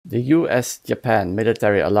The U.S.-Japan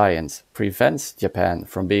military alliance prevents Japan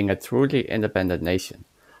from being a truly independent nation.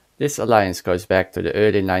 This alliance goes back to the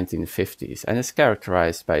early 1950s and is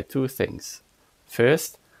characterized by two things.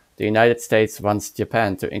 First, the United States wants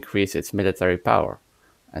Japan to increase its military power.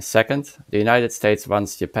 And second, the United States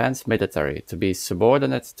wants Japan's military to be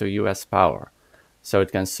subordinate to US power, so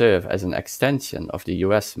it can serve as an extension of the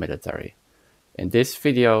US military. In this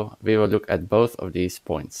video, we will look at both of these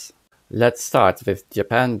points. Let's start with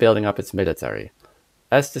Japan building up its military.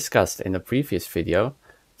 As discussed in the previous video,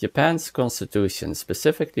 Japan's constitution,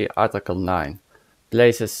 specifically Article 9,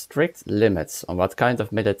 places strict limits on what kind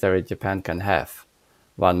of military Japan can have.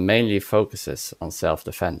 One mainly focuses on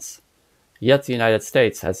self-defense. Yet the United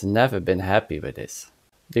States has never been happy with this.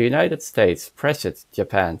 The United States pressured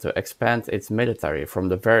Japan to expand its military from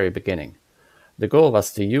the very beginning. The goal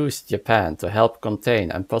was to use Japan to help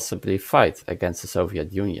contain and possibly fight against the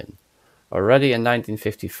Soviet Union. Already in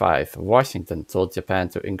 1955, Washington told Japan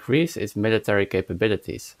to increase its military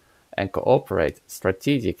capabilities and cooperate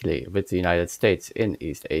strategically with the United States in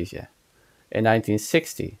East Asia. In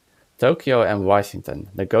 1960, Tokyo and Washington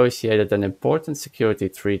negotiated an important security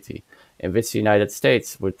treaty in which the United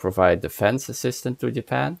States would provide defense assistance to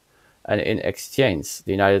Japan, and in exchange,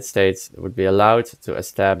 the United States would be allowed to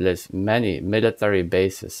establish many military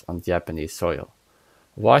bases on Japanese soil.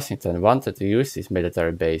 Washington wanted to use these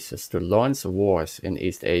military bases to launch wars in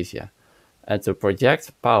East Asia and to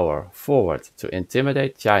project power forward to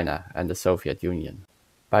intimidate China and the Soviet Union.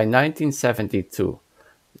 By 1972,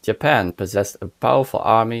 Japan possessed a powerful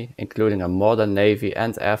army, including a modern navy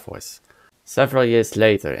and air force. Several years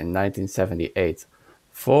later, in 1978,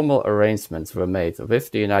 formal arrangements were made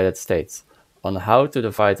with the United States on how to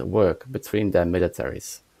divide work between their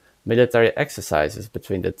militaries. Military exercises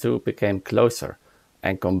between the two became closer,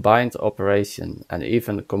 and combined operation and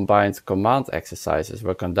even combined command exercises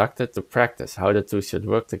were conducted to practice how the two should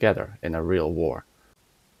work together in a real war.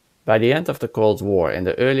 By the end of the Cold War in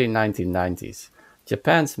the early 1990s,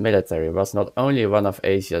 Japan's military was not only one of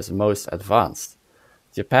Asia's most advanced.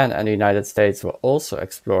 Japan and the United States were also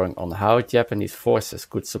exploring on how Japanese forces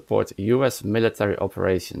could support US military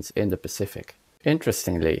operations in the Pacific.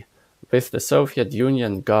 Interestingly, with the Soviet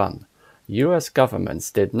Union gone, US governments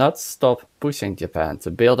did not stop pushing Japan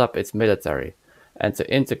to build up its military and to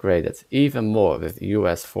integrate it even more with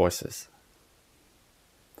US forces.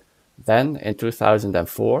 Then, in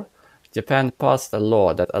 2004, Japan passed a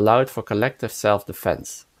law that allowed for collective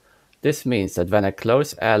self-defense. This means that when a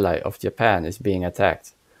close ally of Japan is being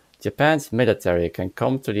attacked, Japan's military can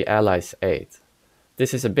come to the allies' aid.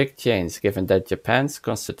 This is a big change given that Japan's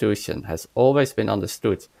constitution has always been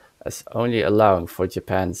understood as only allowing for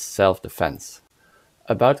Japan's self-defense.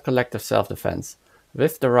 About collective self-defense,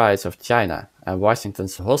 with the rise of China and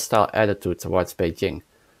Washington's hostile attitude towards Beijing,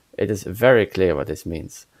 it is very clear what this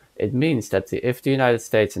means. It means that if the United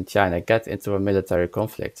States and China get into a military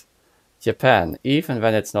conflict, Japan, even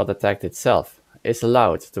when it's not attacked itself, is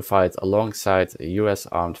allowed to fight alongside US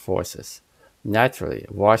armed forces. Naturally,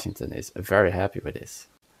 Washington is very happy with this.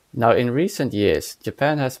 Now, in recent years,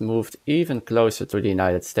 Japan has moved even closer to the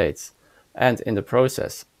United States and, in the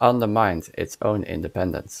process, undermined its own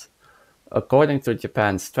independence. According to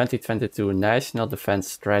Japan's 2022 National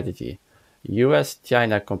Defense Strategy, U.S.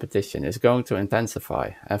 China competition is going to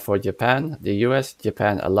intensify, and for Japan, the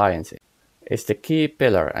U.S.-Japan alliance is the key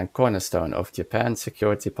pillar and cornerstone of Japan's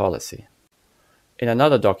security policy. In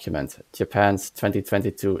another document, Japan's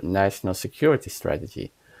 2022 National Security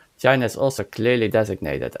Strategy, China is also clearly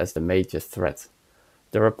designated as the major threat.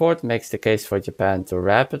 The report makes the case for Japan to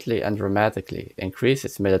rapidly and dramatically increase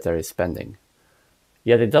its military spending.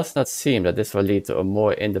 Yet it does not seem that this will lead to a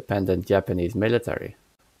more independent Japanese military.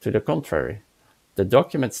 To the contrary, the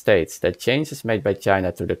document states that changes made by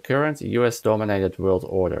China to the current US-dominated world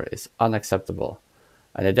order is unacceptable,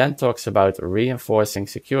 and it then talks about reinforcing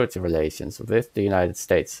security relations with the United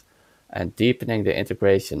States and deepening the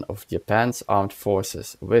integration of Japan's armed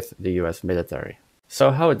forces with the US military.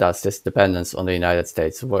 So how does this dependence on the United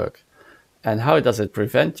States work? And how does it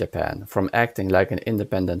prevent Japan from acting like an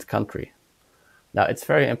independent country? Now, it's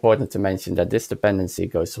very important to mention that this dependency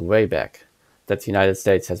goes way back, that the United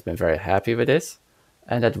States has been very happy with this,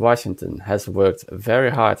 and that Washington has worked very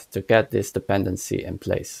hard to get this dependency in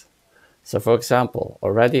place. So, for example,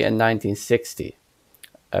 already in 1960,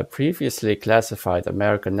 a previously classified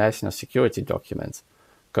American national security document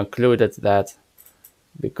concluded that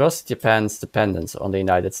because Japan's dependence on the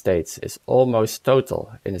United States is almost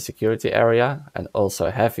total in the security area and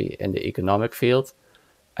also heavy in the economic field,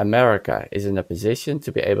 America is in a position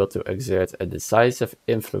to be able to exert a decisive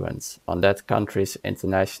influence on that country's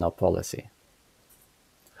international policy.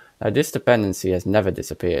 Now, this dependency has never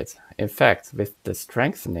disappeared. In fact, with the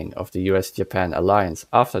strengthening of the US-Japan alliance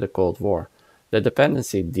after the Cold War, the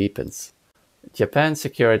dependency deepens. Japan's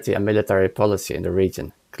security and military policy in the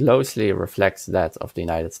region closely reflects that of the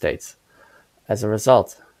United States. As a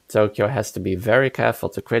result, Tokyo has to be very careful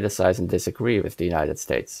to criticize and disagree with the United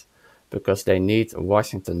States, because they need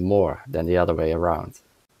Washington more than the other way around.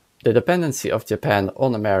 The dependency of Japan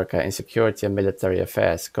on America in security and military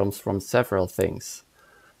affairs comes from several things.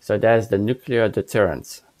 So there's the nuclear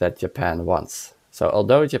deterrence that Japan wants. So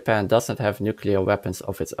although Japan doesn't have nuclear weapons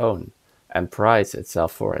of its own and prides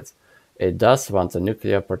itself for it, it does want the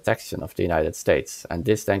nuclear protection of the United States, and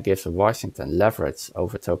this then gives Washington leverage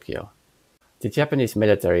over Tokyo. The Japanese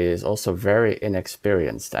military is also very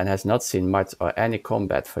inexperienced and has not seen much or any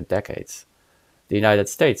combat for decades. The United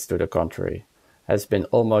States, to the contrary, has been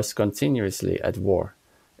almost continuously at war.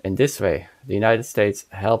 In this way, the United States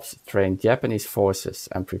helps train Japanese forces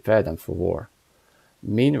and prepare them for war.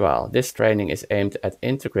 Meanwhile, this training is aimed at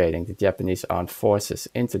integrating the Japanese armed forces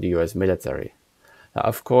into the US military. Now,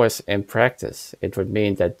 of course, in practice, it would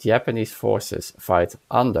mean that Japanese forces fight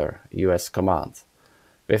under US command.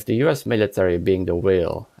 With the US military being the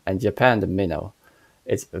whale and Japan the minnow,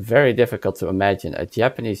 it's very difficult to imagine a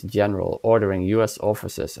Japanese general ordering US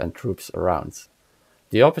officers and troops around.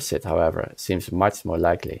 The opposite, however, seems much more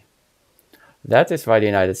likely. That is why the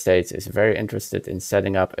United States is very interested in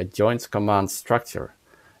setting up a joint command structure,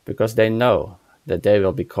 because they know that they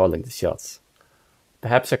will be calling the shots.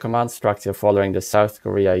 Perhaps a command structure following the South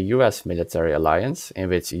Korea-US military alliance, in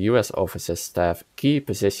which US officers staff key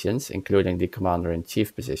positions, including the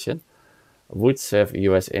commander-in-chief position, would serve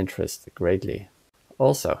US interests greatly.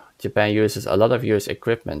 Also, Japan uses a lot of US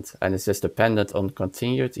equipment and is thus dependent on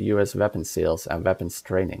continued US weapons sales and weapons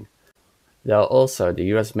training. There are also the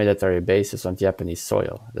US military bases on Japanese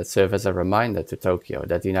soil that serve as a reminder to Tokyo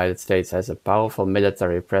that the United States has a powerful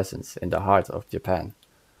military presence in the heart of Japan.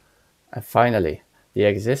 And finally, the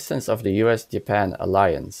existence of the US-Japan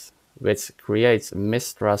alliance, which creates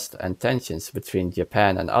mistrust and tensions between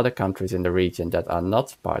Japan and other countries in the region that are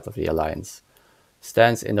not part of the alliance,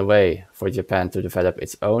 stands in the way for Japan to develop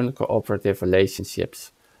its own cooperative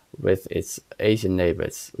relationships with its Asian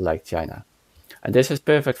neighbors like China. And this is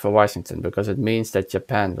perfect for Washington because it means that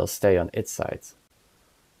Japan will stay on its side.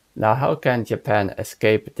 Now, how can Japan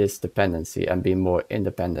escape this dependency and be more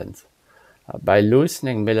independent? By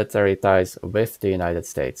loosening military ties with the United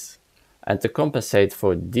States. And to compensate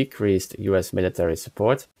for decreased US military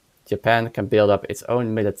support, Japan can build up its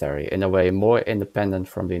own military in a way more independent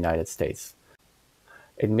from the United States.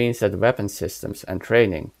 It means that weapon systems and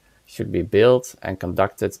training should be built and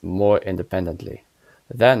conducted more independently.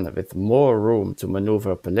 Then, with more room to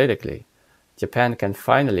maneuver politically, Japan can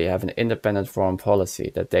finally have an independent foreign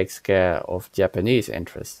policy that takes care of Japanese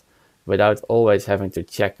interests, without always having to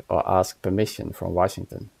check or ask permission from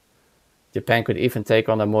Washington. Japan could even take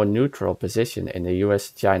on a more neutral position in the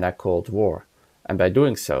U.S. China Cold War, and by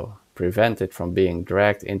doing so, prevent it from being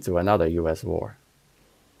dragged into another US war.